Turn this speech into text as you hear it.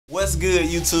What's good,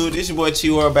 YouTube? This your boy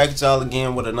Chiwar back at y'all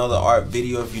again with another art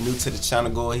video. If you're new to the channel,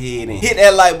 go ahead and hit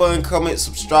that like button, comment,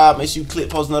 subscribe. Make sure you click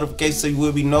post notifications so you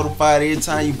will be notified every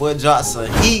time your boy drops some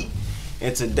heat.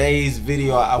 In today's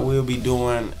video, I will be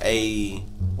doing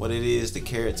the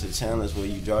character challenge where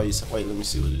you draw yourself. Wait, let me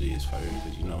see what it is first,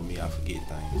 because you know me, I forget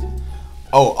things.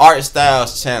 Oh, art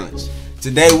styles challenge.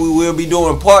 Today we will be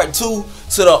doing part 2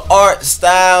 to the art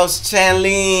styles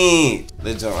challenge.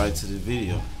 Let's jump right to the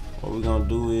video. What we're gonna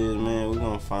do is, man, we're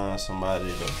gonna find somebody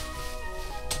to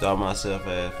draw myself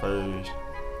at first.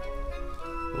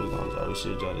 We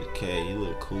should draw this cat. He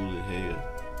look cool as hell.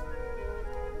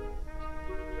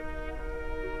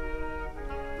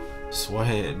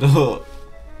 Swag up.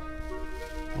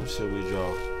 What should we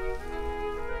draw?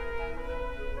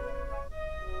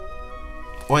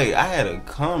 Wait, I had a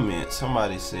comment.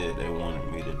 Somebody said they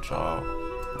wanted me to draw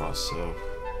myself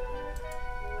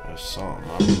or something.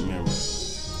 I remember.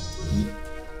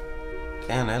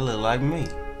 Damn, that look like me.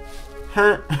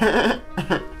 But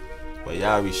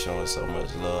y'all be showing so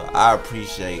much love. I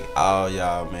appreciate all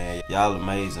y'all, man. Y'all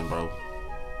amazing, bro.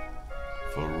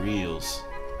 For reals.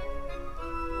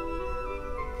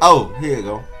 Oh, here you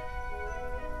go.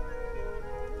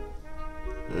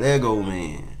 Lego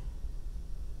Man.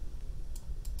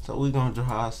 So we gonna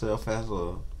draw ourselves as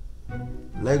a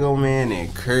Lego Man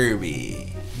and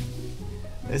Kirby.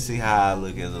 Let's see how I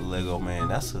look as a Lego Man.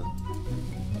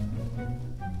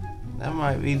 That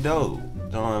might be dope.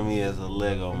 Drawing me as a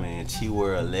Lego Man.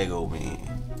 Chiwar a Lego Man.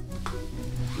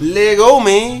 Lego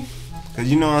Man. Cause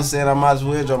you know what I'm saying, I might as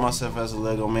well draw myself as a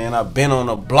Lego Man. I've been on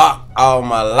the block all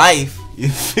my life. You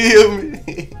feel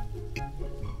me?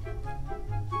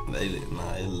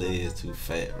 Nah, his leg is too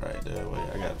fat right there. Wait,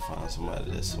 I gotta find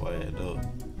somebody that's swagged up.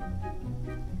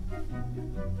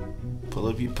 Pull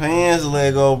up your pants,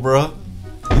 Lego, bro.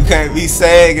 You can't be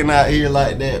sagging out here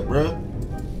like that, bro.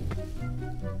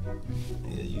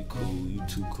 Yeah, you cool. You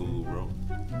too cool, bro.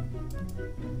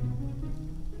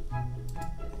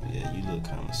 Yeah, you look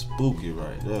kind of spooky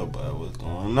right there, but what's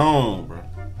going on, bro?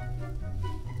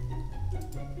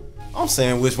 I'm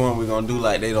saying which one we're gonna do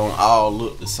like they don't all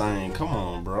look the same. Come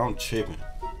on, bro. I'm tripping.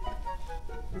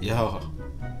 Yo.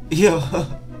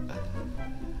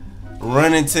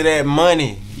 Running to that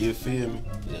money. You feel me?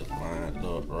 Just lined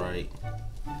up right.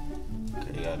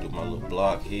 Okay, gotta do my little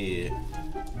block here.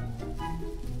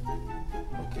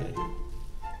 Okay.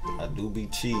 I do be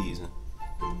cheesing.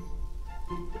 Oh,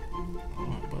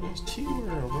 but that's cheese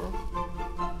world, bro.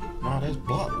 Nah, that's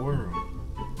block world.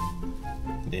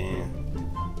 Damn.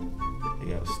 I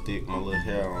gotta stick my little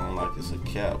hair on like it's a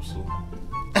capsule.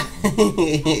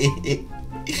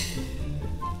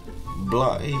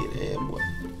 Block head, boy.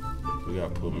 We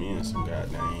gotta put me in some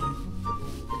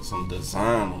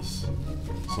designers.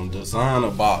 Some designer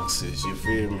boxes, you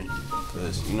feel me?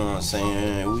 Cause you know what I'm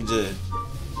saying,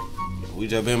 we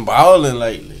just been balling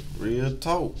lately. Real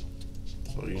talk.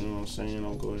 So you know what I'm saying,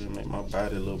 I'll go ahead and make my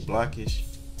body a little blockish.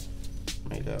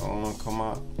 Make that arm come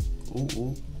out.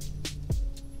 Ooh.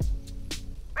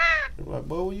 Like,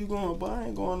 boy, where you going? Boy, I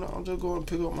ain't going. I'm just going to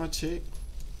pick up my check.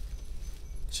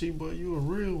 See, boy, you a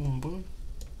real one, boy.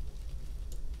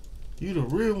 You the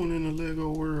real one in the Lego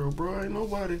world, bro. Ain't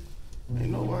nobody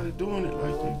doing it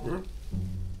like you, bro.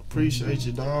 Appreciate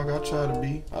you, dog. I try to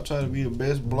be the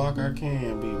best block I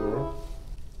can be, bro.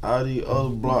 All these other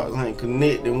blocks ain't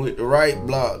connecting with the right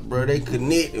block, bro. They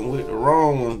connecting with the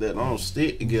wrong ones that don't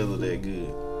stick together that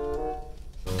good.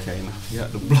 Okay, now you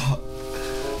got the block.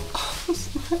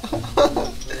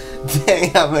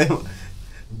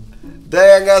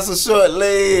 Dang, I got some short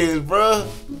legs, bro.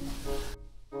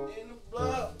 In the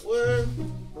block world.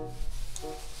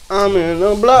 I'm in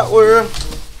the block world.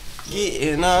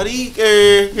 Getting all these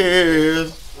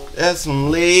girls. That's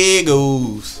some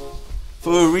Legos.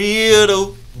 For real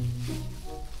though.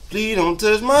 Please don't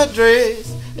touch my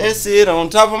dress. That sit on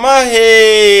top of my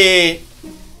head.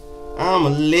 I'm a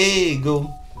Lego.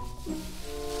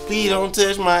 Please don't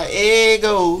touch my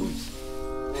egos.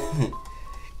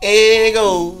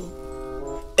 Ego.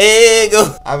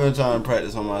 I've been trying to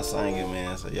practice on my singing,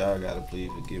 man, so y'all gotta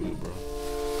please forgive me, bro.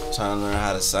 I'm trying to learn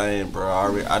how to sing, bro.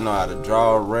 I know how to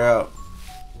draw, rap.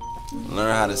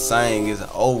 Learn how to sing is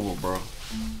over, bro.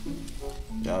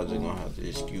 Y'all just gonna have to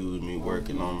excuse me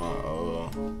working on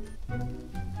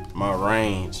my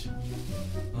range.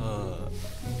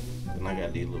 And I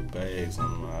got these little bags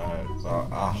on my eyes.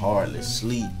 I hardly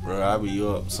sleep, bro. I be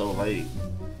up so late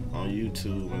on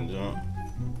YouTube and jump.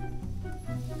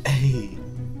 Hey,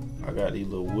 I got these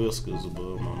little whiskers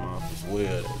above my mouth as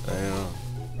well. Damn.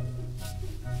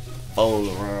 All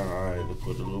around, alright, to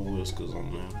put the little whiskers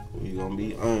on there. We gonna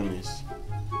be honest.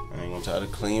 I ain't ain't gonna try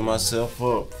to clean myself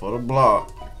up for the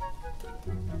block.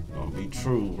 Gonna be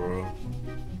true, bro.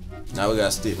 Now we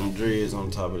gotta stick them dreads on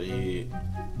top of the head.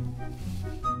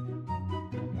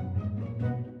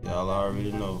 Y'all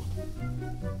already know.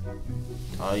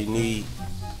 All you need,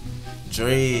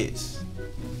 dreads.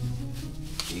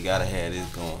 You gotta have this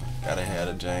going. Gotta have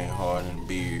the James Harden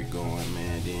beard going,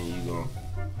 man. Then you gonna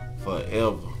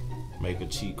forever make a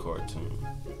cheat cartoon.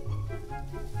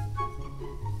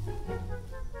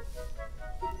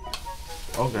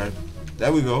 Okay,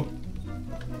 there we go.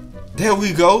 There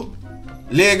we go.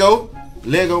 Lego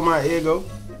my ego.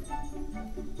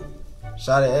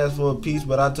 Shawty asked for a piece,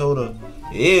 but I told her,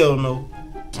 hell no.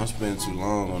 I'm spending too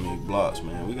long on these blocks,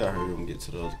 man. We gotta hurry up and get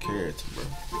to the other character, bro.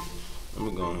 Let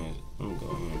me go ahead. Boom,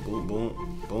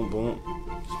 boom, boom, boom.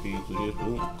 Speed through this,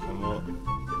 boom, come up.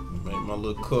 Make my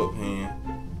little cup hand.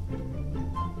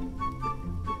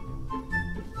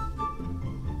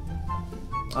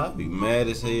 I'd be mad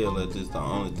as hell if this the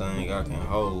only thing I can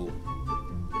hold.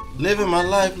 Living my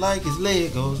life like it's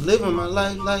Legos. Living my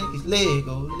life like it's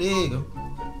Lego.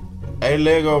 Hey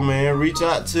Lego, man, reach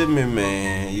out to me,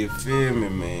 man. You feel me,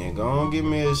 man? Go on, give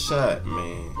me a shot,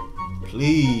 man.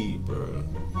 Please, bro.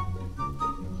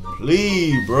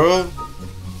 Please, bro.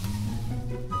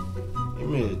 Give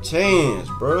me a chance,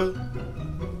 bro. Get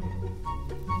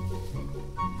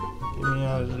me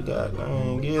out of the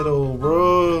goddamn ghetto,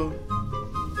 bro.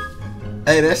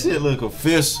 Hey, that shit look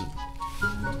official.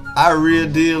 I real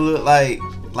deal look like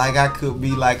I could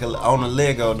be like on a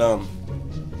Lego, don't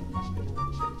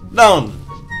I?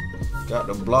 Got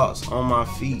the blocks on my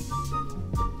feet.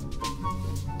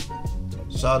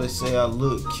 Shawty say I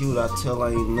look cute, I tell her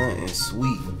ain't nothing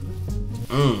sweet.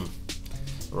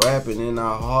 Rapping and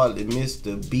I hardly miss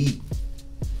the beat.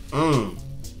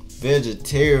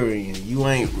 Vegetarian, you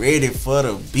ain't ready for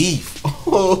the beef.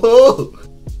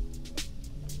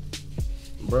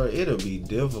 Bro, it'll be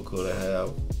difficult to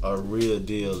have a real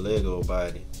deal Lego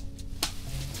body.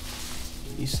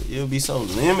 It'll be so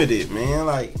limited, man.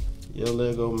 Like, yo,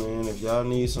 Lego, man, if y'all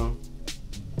need some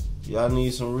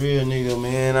real nigga,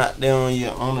 man, out there on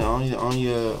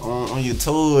your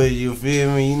toys, you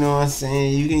feel me? You know what I'm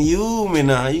saying? You can use me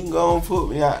now. You can go and put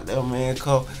me out there, man.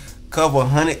 Couple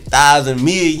 100,000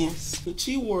 millions. The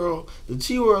Chi World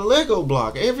Lego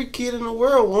block. Every kid in the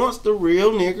world wants the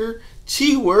real nigga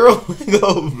Chi World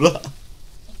Lego block.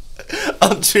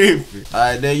 I'm tripping.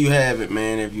 Alright, there you have it,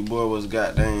 man. If your boy was a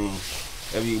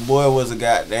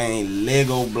goddamn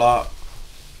Lego block,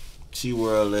 Chi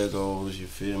World Legos, you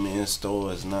feel me, in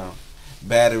stores now.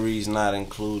 Batteries not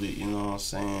included, you know what I'm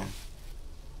saying?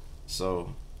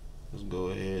 So let's go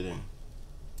ahead and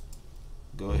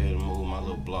move my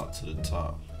little block to the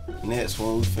top. Next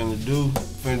one we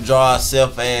finna draw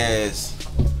ourselves as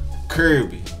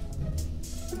Kirby.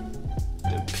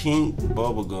 The pink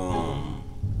bubblegum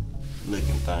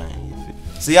looking thing, you feel?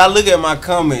 See, I look at my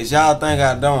comments, y'all think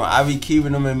I don't. I be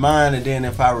keeping them in mind, and then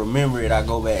if I remember it, I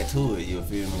go back to it, you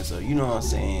feel me? So you know what I'm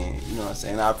saying? You know what I'm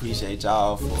saying? I appreciate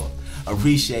y'all for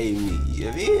appreciating me,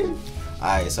 you feel me?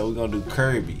 Alright, so we're gonna do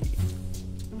Kirby.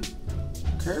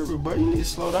 Kirby, bro, you need to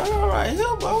slow down right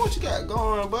here, bro. What you got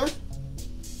going, bro?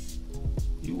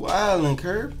 You wildin',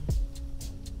 Kirby.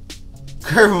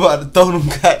 Kirby about to throw them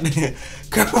goddamn.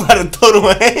 Kirby about to throw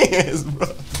them hands, bro.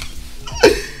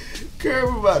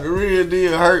 Kirby about to real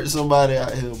deal hurt somebody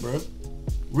out here, bro.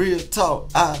 Real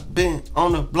talk, I've been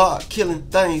on the block killing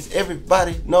things.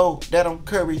 Everybody know that I'm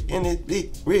Kirby in this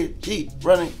big real Jeep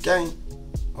running game.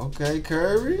 Okay,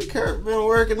 Kirby been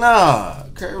working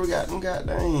out. Kirby got them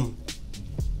goddamn.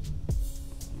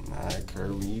 Alright,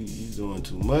 Kirby, you doing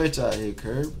too much out here,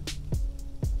 Kirby.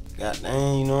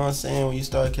 Goddamn, you know what I'm saying? When you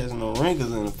start catching no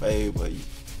wrinkles in the face, but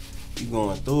you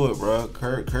going through it, bro.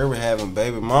 Kirby having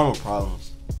baby mama problems.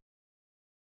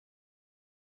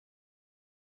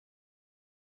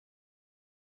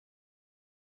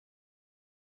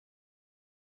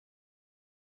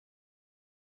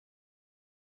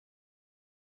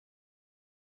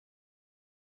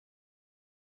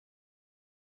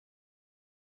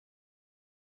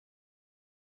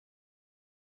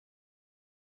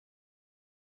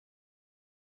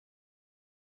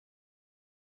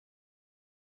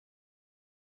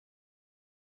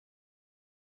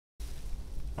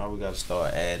 Now we gotta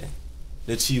start adding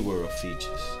the Chi World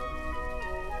features.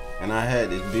 And I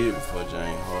had this beard before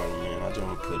James Harden, man. I just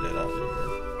wanna put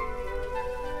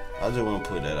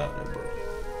that out there, bro.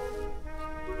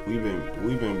 We've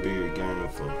been beard gaming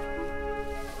for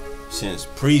since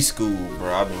preschool,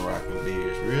 bro. I've been rocking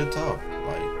beards. Real talk.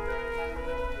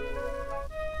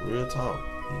 Real talk.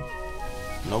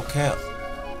 No cap.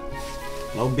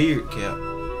 No beard cap.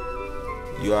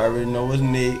 You already know what's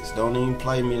next. Don't even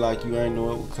play me like you ain't know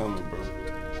what was coming, bro.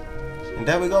 And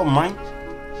there we go, Mike.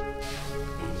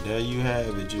 And there you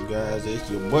have it, you guys. It's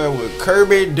your boy with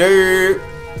Kirby Dirt.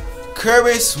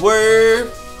 Kirby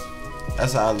Swerve.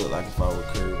 That's how I look like if I was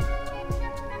Kirby.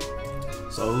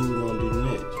 So who we gonna do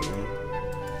next, man?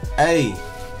 Hey,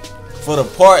 for the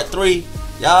part 3,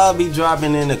 y'all be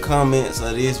dropping in the comments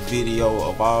of this video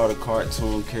of all the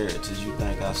cartoon characters you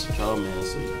think I should draw, man,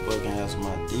 so you fucking have some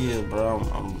ideas, bro.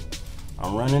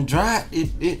 I'm running dry.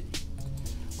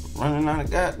 Running out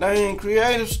of goddamn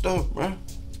creative stuff, bro.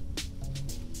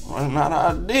 Running out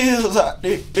of ideas out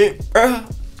there, bro.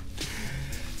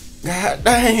 God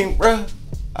dang, bro.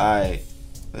 Alright,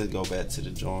 let's go back to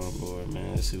the drawing board,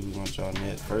 man. Let's see what we gonna draw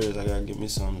next. First, I gotta get me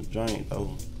something to drink,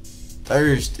 though.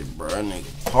 Thirsty, bro. That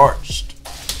nigga parched.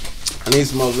 I need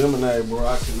some more lemonade, bro.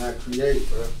 I cannot create,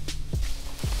 bro.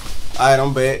 Alright,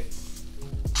 I'm back.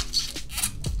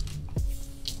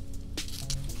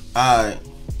 Alright,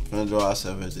 gonna draw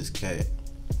ourselves as this cat.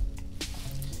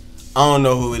 I don't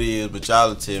know who it is, but y'all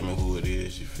will tell me who it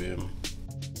is, you feel me?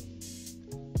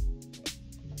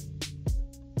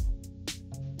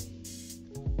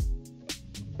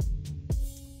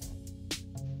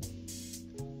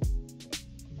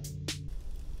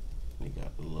 He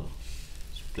got the little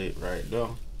split right there.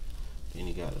 Then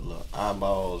he got the little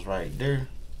eyeballs right there.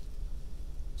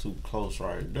 Too close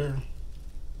right there.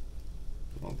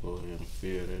 I'm gonna go ahead and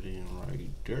fill that in right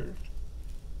there.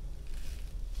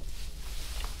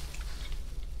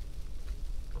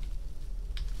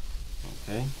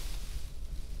 Okay.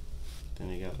 Then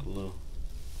he got a little,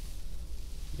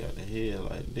 got the head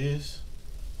like this.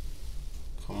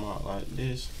 Come out like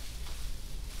this.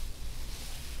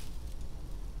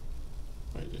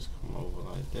 Right, just come over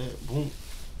like that. Boom.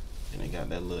 And they got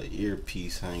that little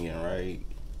earpiece hanging right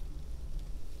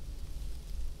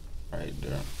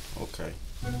there. Okay.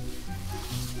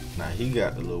 Now he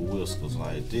got the little whiskers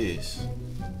like this.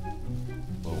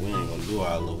 But we ain't gonna do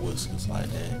our little whiskers like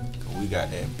that. Cause we got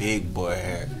that big boy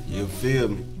hair. You feel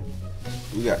me?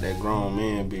 We got that grown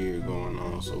man beard going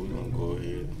on, so we gonna go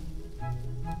ahead.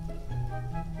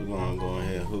 We're gonna go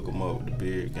ahead and hook him up with the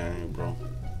beard game, bro.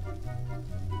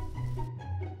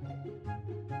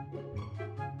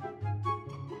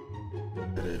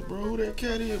 Bro, who that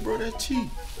cat is, bro? That cheap.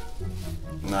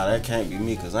 Nah, that can't be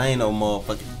me, cause I ain't no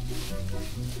motherfucking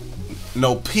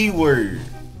no P word.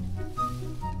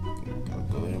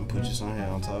 Go ahead and put you some hair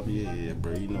on top of your head,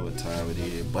 bro. You know what time it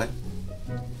is, but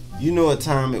you know what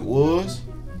time it was.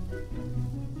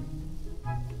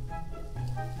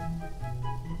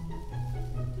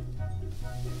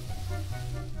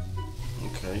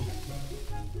 Okay.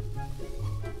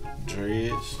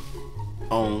 Dreads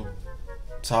on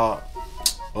top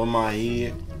of my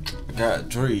head. I got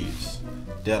dreads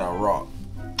that I rock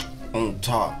on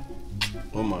top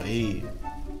of my head.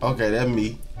 Okay, that's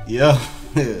me. Yeah.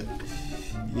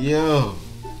 Yo.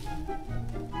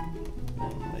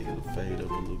 Make it fade up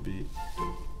a little bit.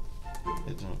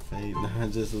 That jump fade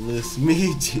down just a little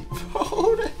smidge.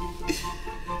 Bro, that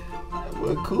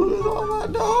what cool is all my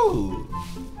dog.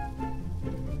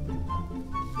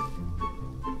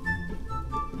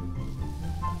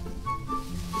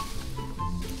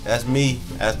 That's me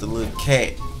as the little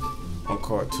cat on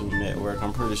Cartoon Network.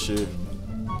 I'm pretty sure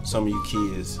some of you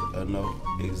kids know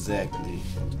exactly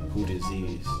who this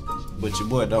is, but your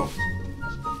boy don't.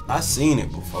 I seen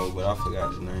it before, but I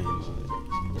forgot the name of it.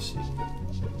 Let's see.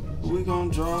 Who we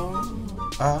gonna draw?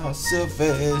 Ourselves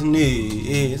as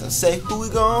next. I say, who we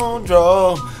gonna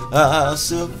draw?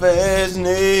 Ourselves as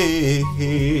next.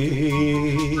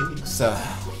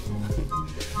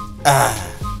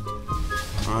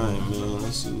 Alright, man.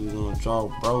 Let's see what we gonna draw,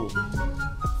 bro.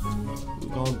 We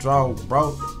gonna draw,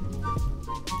 bro.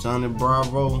 Johnny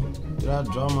Bravo. Did I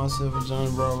draw myself a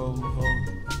Johnny Bravo before?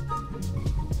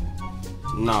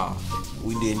 Nah,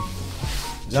 we didn't.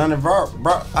 Johnny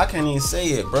Bravo. I can't even say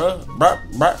it, bro.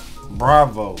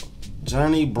 Bravo.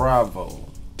 Johnny Bravo.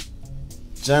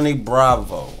 Johnny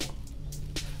Bravo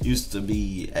used to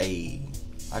be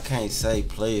I can't say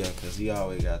player because he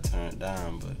always got turned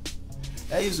down, but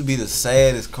that used to be the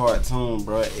saddest cartoon,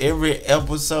 bro. Every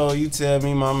episode, you tell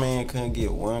me my man couldn't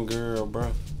get one girl,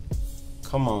 bro.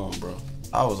 Come on, bro.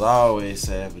 I was always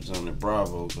sad for Johnny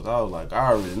Bravo because I was like,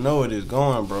 I already know where this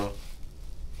going, bro.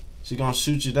 She gonna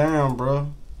shoot you down,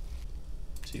 bro.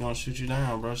 She gonna shoot you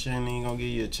down, bro. She ain't even gonna give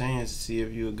you a chance to see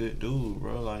if you a good dude,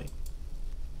 bro. Like,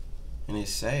 and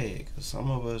it's sad because some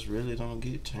of us really don't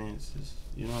get chances.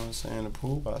 You know what I'm saying? To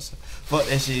prove ourselves. Fuck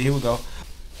that shit. Here we go.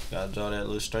 Gotta draw that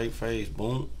little straight face.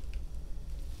 Boom.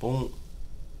 Boom.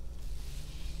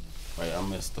 Wait, I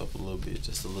messed up a little bit.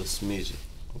 Just a little smidget.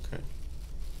 Okay.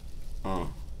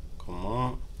 Come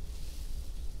on.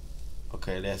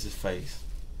 Okay, that's his face.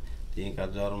 Then you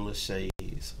gotta draw them little shades.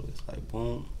 So it's like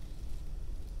boom.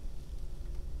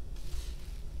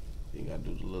 Then you gotta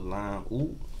do the little line.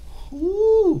 Ooh.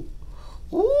 Ooh.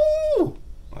 Ooh.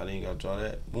 Now then you gotta draw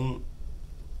that. Boom.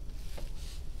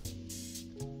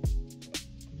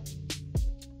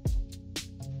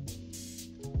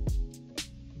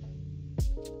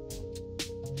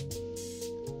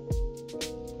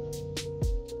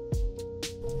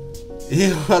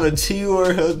 Yeah, on a T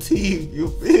or her teeth, you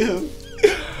feel?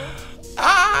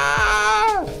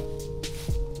 Ah!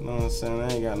 You know what I'm saying? I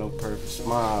ain't got no perfect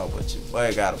smile, but your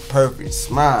boy got a perfect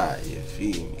smile, you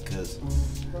feel me? Cause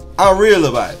I'm real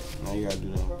about it. Now you gotta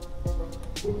do that.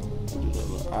 Do that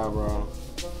little eyebrow.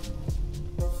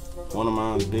 One of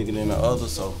mine's bigger than the other,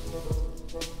 so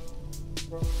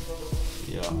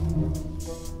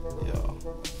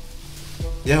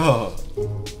yeah.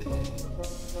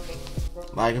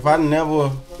 Like if I never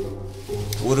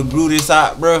would've grew this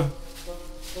out, bro,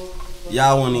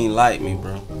 y'all wouldn't even like me,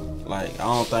 bro. Like I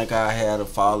don't think I had the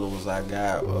followers I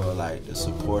got or like the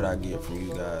support I get from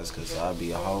you guys, cause I'd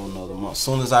be a whole nother month.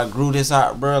 Soon as I grew this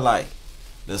out, bro, like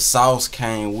the sauce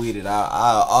came with it.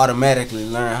 I automatically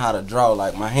learned how to draw.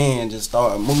 Like my hand just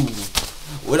started moving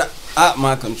without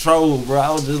my control, bro.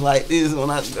 I was just like this when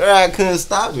I couldn't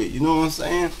stop it. You know what I'm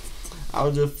saying? I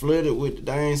was just flooded with the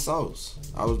dang sauce.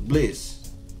 I was blessed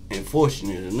and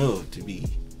fortunate enough to be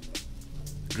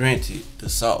granted the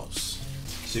sauce.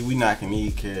 See, we knocking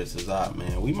these characters out,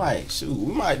 man. We might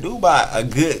do about a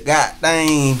good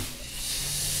goddamn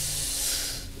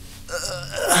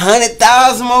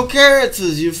 100,000 more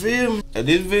characters, you feel me? If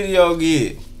this video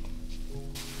get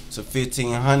to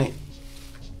 1,500,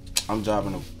 I'm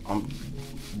dropping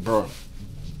bruh.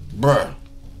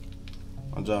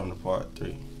 I'm dropping the part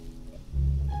 3.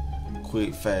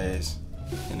 Quick, fast,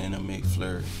 and then a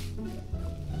McFlurry.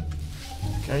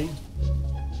 Okay?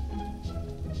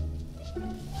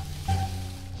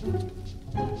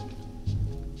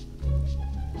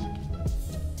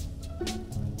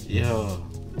 Yo,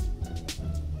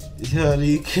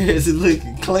 these carrots is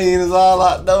looking clean as all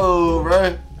out though,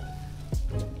 bro.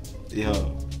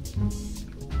 Yo,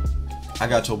 I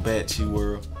got your back,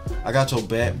 Chi-World. I got your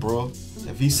back, bro.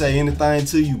 If he say anything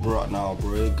to you, bro, nah,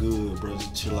 bro, it good, bro.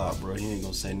 Just chill out, bro. He ain't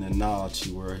gonna say nothing, nah,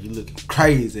 Chi-World. He looking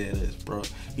crazy at us, bro.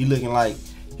 He looking like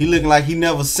he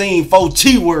never seen 4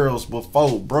 Chi-Worlds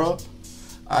before, bro.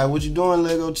 Alright, what you doing,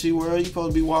 Lego Chi-World? You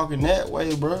supposed to be walking that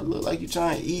way, bro. Look like you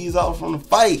trying to ease off from the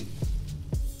fight.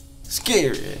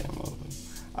 Scary ass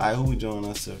motherfucker. Alright, who we joining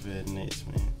ourselves at next,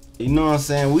 man? You know what I'm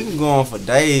saying? We can go on for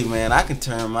days, man. I can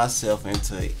turn myself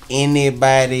into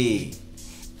anybody.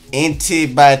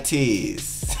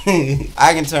 Antibodies.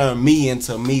 I can turn me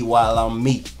into me while I'm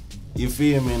me. You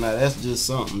feel me? Now that's just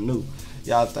something new.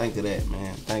 Y'all think of that,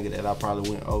 man. Think of that. I probably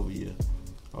went over your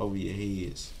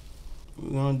heads.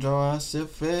 We're gonna draw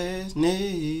ourselves fast,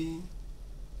 nigga.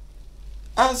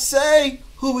 I say,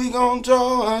 who we gonna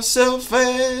draw ourselves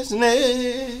fast,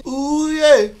 nigga? Ooh,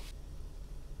 yeah.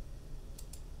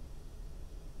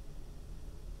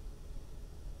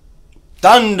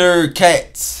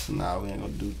 Thundercats. Nah, we ain't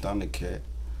gonna do Thundercat.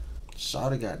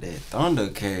 Shawty got that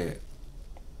Thundercat.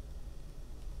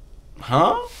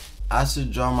 Huh? I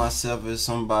should draw myself as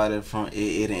somebody from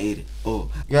Ed and Eddie.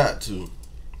 Oh, got to.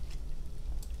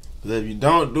 Cause if you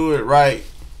don't do it right,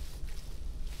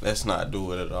 let's not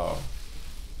do it at all.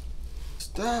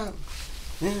 Stop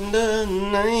in the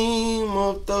name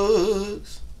of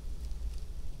thugs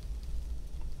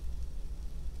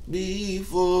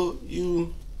before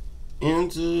you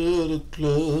enter the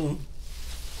club.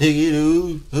 Take it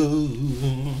ooh.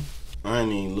 I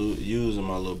ain't even using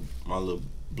my little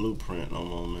blueprint no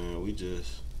more, man.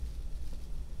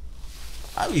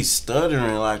 I be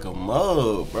stuttering like a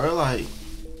mug, bro. Like,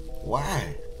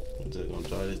 why? I'm just gonna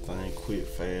draw this thing quick,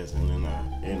 fast, and then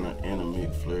in a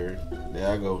McFlurry. There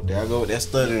I go with that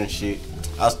stuttering shit.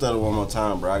 I'll stutter one more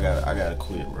time, bro. I gotta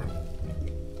quit, bro.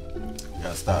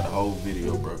 Gotta start the whole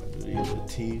video, bro. Do these little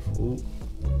teeth, ooh.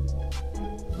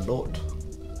 Dot.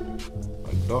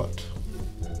 Like dot.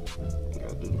 You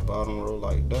gotta do the bottom row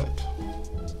like that.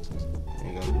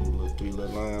 You gotta do 3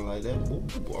 little lines like that. Boop,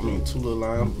 boop, boop. I mean 2 little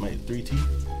lines, make 3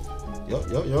 teeth. Yup.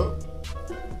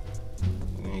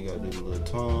 And then you gotta do the little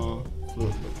tongue.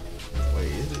 Flip. Wait,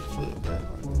 is it flip back?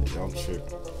 I'm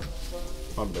tripping.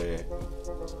 My bad.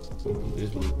 Do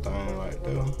this little thing right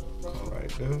there. Come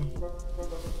right there.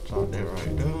 Drop that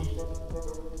right there.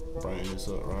 Bring this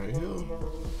up right here.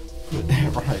 Put that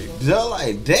right there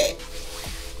like that.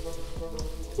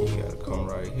 You gotta come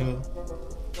right here.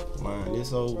 Line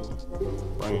this over.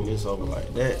 Bring this over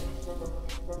like that.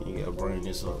 You gotta bring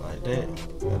this up like that.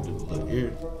 Gotta do the little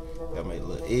ear. Gotta make a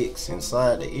little X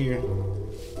inside the ear.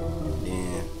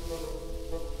 Then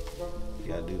you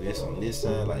gotta do this on this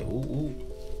side, like ooh ooh.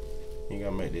 You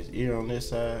gotta make this ear on this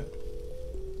side.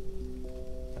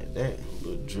 Like that. A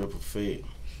little drip effect.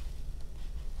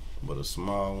 But a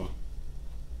small one.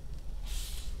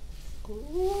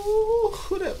 Ooh,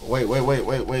 that.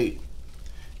 Wait.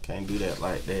 Can't do that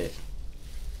like that.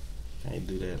 Can't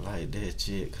do that like that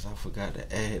yet, cause I forgot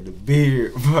to add the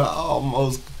beard, bro.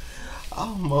 Almost,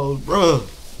 bro.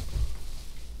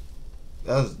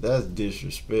 That's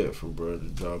disrespectful, bro, to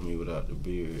draw me without the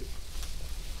beard.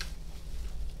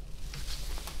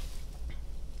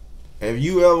 If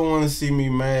you ever want to see me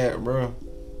mad, bro,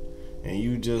 and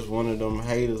you just one of them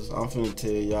haters, I'm finna tell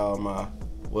y'all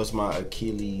what's my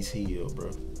Achilles heel,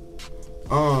 bro.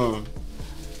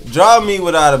 Draw me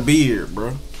without a beard,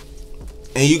 bro.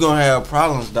 And you gonna have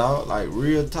problems, dog. Like,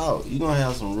 real talk. You gonna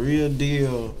have some real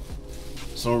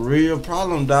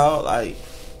problem, dog. Like,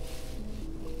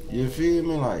 you feel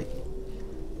me? Like,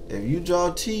 if you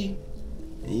draw T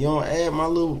and you don't add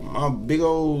my big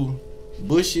old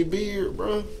bushy beard,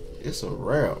 bro, it's a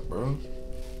wrap, bro.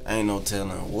 Ain't no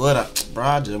telling what I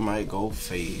just might go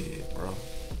fed, bro.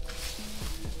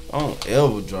 Don't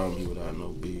ever draw me without no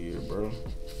beard, bro.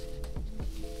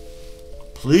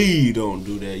 Please don't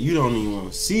do that. You don't even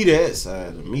want to see that side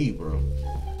of me, bro.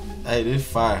 Hey, this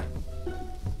fire.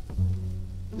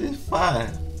 This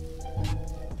fire.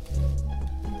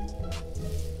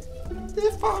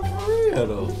 This fire for real,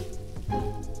 though.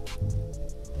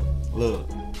 Look,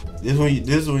 this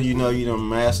when you know you done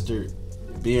mastered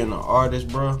being an artist,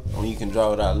 bro. When you can draw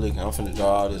without looking. I'm finna draw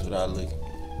all this without looking.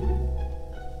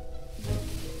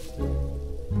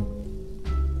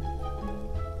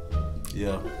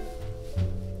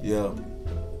 Yeah.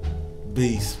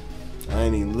 Beast. I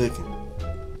ain't even looking.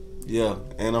 Yeah,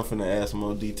 and I'm finna add some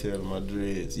more detail to my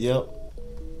dreads. Yep.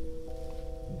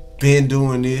 Been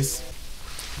doing this.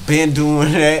 Been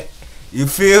doing that. You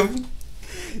feel me?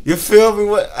 You feel me?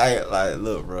 What? Like,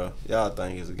 look, bro. Y'all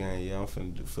think it's a game. Yeah, I'm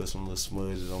finna put some little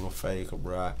smudges on my face,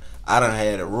 bro. I done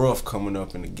had it rough coming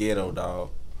up in the ghetto,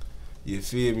 dog. You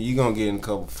feel me? You gonna get in a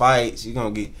couple fights. You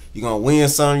gonna win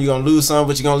some. You gonna lose some,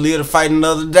 but you gonna live to fight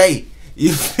another day.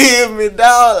 You feel me,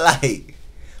 dog? Like,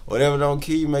 whatever don't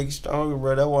kill you make you stronger,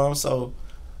 bro. That's why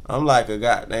I'm like a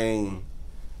goddamn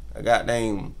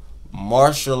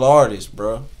martial artist,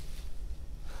 bro.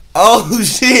 Oh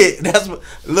shit,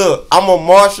 look, I'm a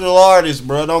martial artist,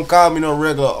 bro. Don't call me no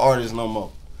regular artist no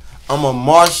more. I'm a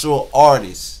martial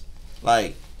artist.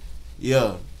 Like,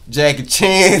 yeah, Jackie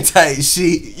Chan type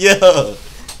shit. Yeah,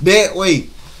 that way.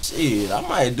 Shit, I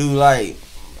might do like,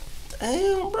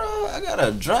 damn, bro, I got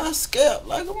a dry scalp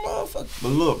like a motherfucker. But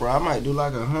look, bro, I might do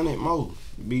like 100 more,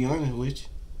 to be honest with you.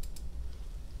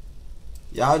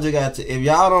 Y'all just got to, if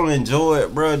y'all don't enjoy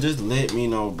it, bro, just let me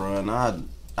know, bro, and I'll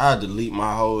delete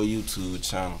my whole YouTube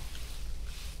channel.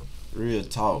 Real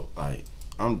talk, like,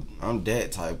 I'm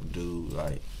that type of dude,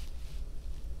 like,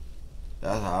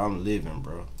 that's how I'm living,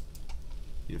 bro.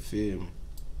 You feel me?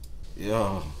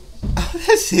 Yo,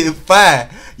 that shit fire.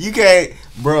 You can't,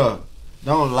 bro.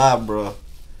 Don't lie, bro.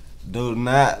 Do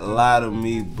not lie to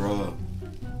me, bro.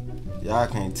 Y'all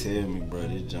can't tell me, bro.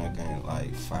 This junk ain't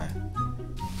like fire.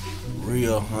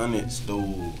 Real 100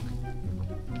 stove.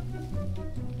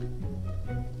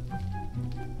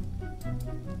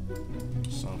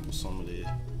 Some of this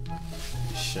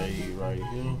shade right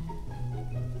here.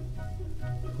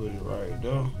 Put it right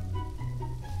there.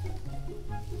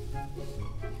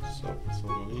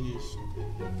 Some of these.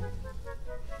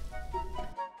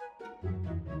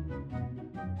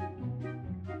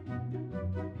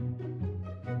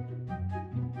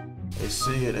 They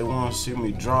said they want to see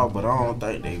me draw, but I don't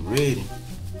think they ready.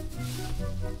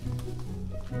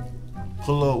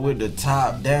 Pull up with the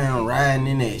top down, riding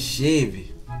in that Chevy.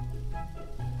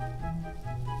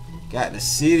 Got the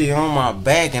city on my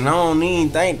back, and I don't even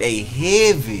think they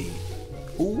heavy.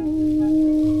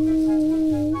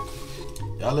 Ooh.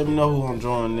 Y'all let me know who I'm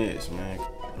drawing next, man.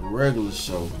 A regular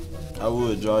show. I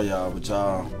would draw y'all, but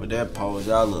y'all, with that pose,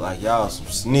 y'all look like y'all some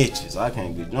snitches. I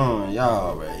can't be drawing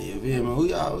y'all, right? You feel me? Who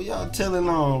y'all telling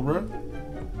on, bro?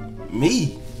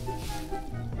 Me?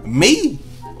 Me?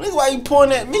 Why you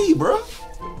pointing at me, bro?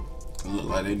 Look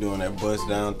like they doing that bust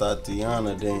down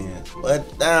Tatiana dance.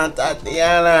 Bust down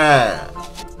Tatiana.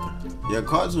 Yeah,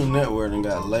 Cartoon Network done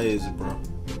got lazy, bro.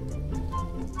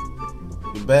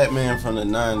 The Batman from the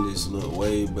 90s look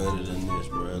way better than this,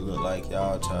 bro. It look like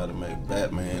y'all try to make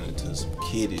Batman into some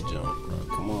kiddie junk, bro.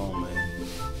 Come on, man.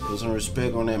 Put some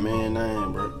respect on that man's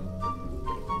name, bro.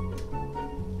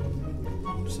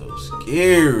 So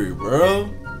scary, bro.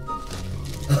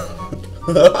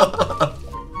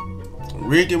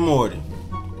 Rick and Morty.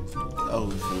 Oh,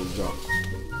 we finna drop.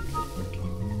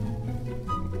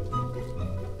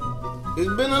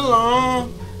 It's been a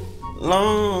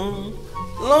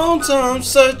long time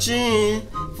searching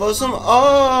for some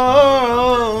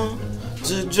art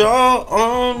to draw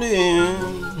on in.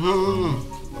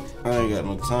 I ain't got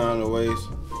no time to waste.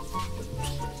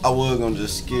 I was gonna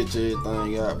just sketch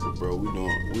everything out, but bro, we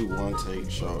one take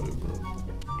shorty, bro.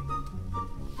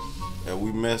 If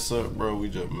we mess up, bro, we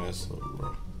just mess up,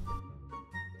 bro.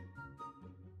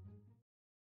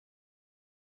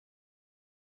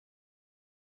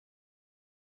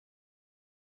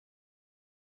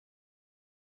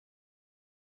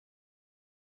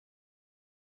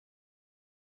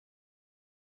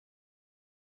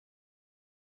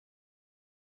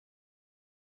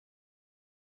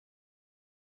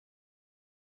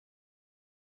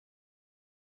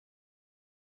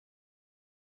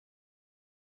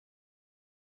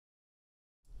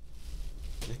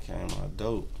 It came out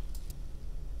dope.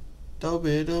 Dope.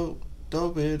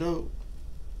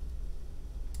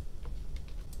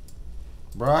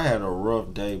 Bro, I had a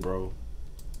rough day, bro.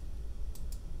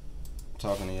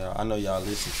 Talking to y'all. I know y'all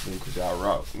listen to me because y'all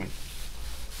rock me.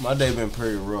 My day been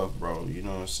pretty rough, bro. You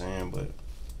know what I'm saying? But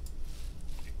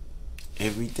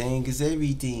everything is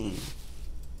everything.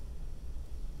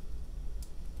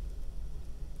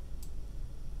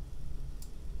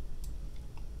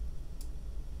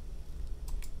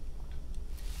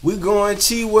 We going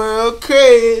Chi World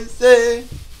crazy.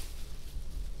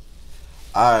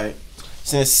 Alright.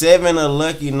 Since 7 a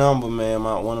lucky number, man,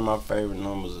 one of my favorite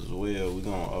numbers as well.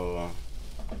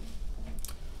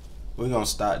 We're gonna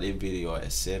start this video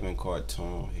at 7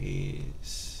 cartoon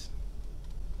heads.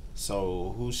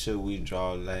 So who should we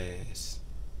draw last?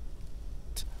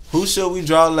 Who should we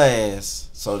draw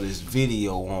last so this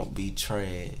video won't be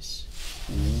trash?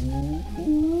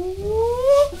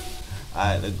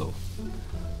 Alright, let's go.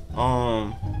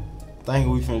 Think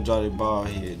we finna draw that bald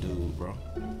head dude, bro.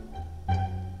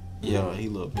 Yeah, he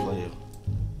look player.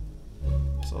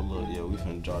 So look, yeah, we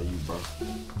finna draw you, bro.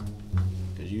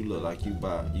 Cause you look like you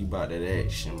bout that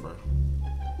action, bro.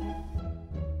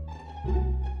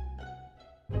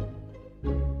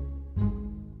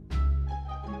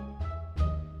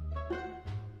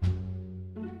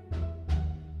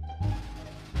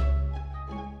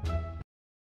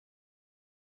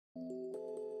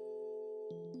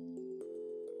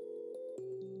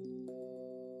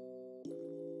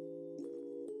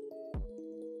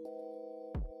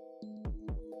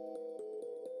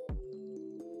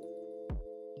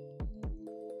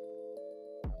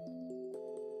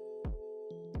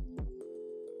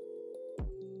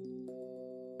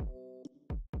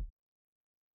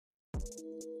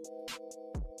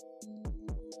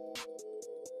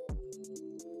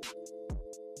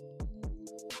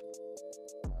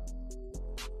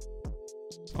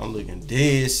 I'm looking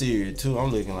dead serious too. I'm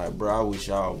looking like, bro, I wish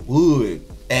y'all would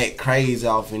act crazy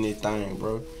off in this thing,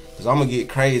 bro. Cause I'm gonna get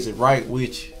crazy right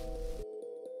with you.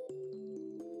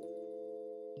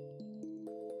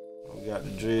 We got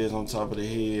the dreads on top of the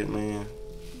head, man.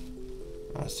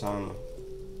 That's time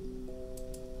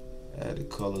to add the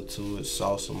color to it,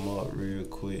 sauce them up real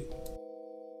quick.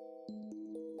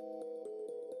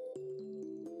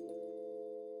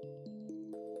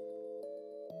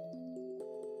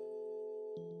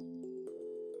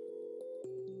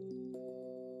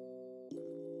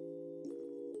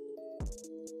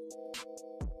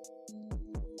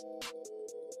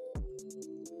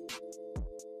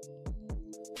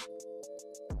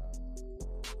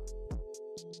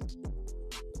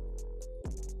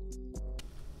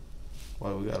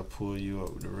 Well, we gotta pull you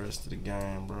up with the rest of the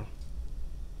game, bro.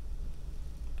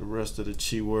 The rest of the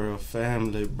Chi World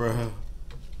family, bro.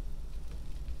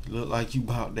 You look like you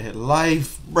about that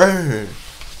life, bro.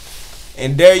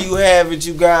 And there you have it,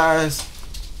 you guys.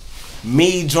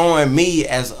 Me join me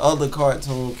as other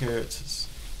cartoon characters.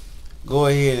 Go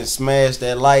ahead and smash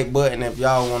that like button if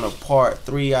y'all want a part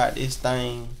 3 out this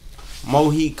thing.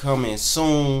 More heat coming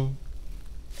soon.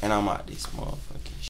 And I'm out this motherfucker.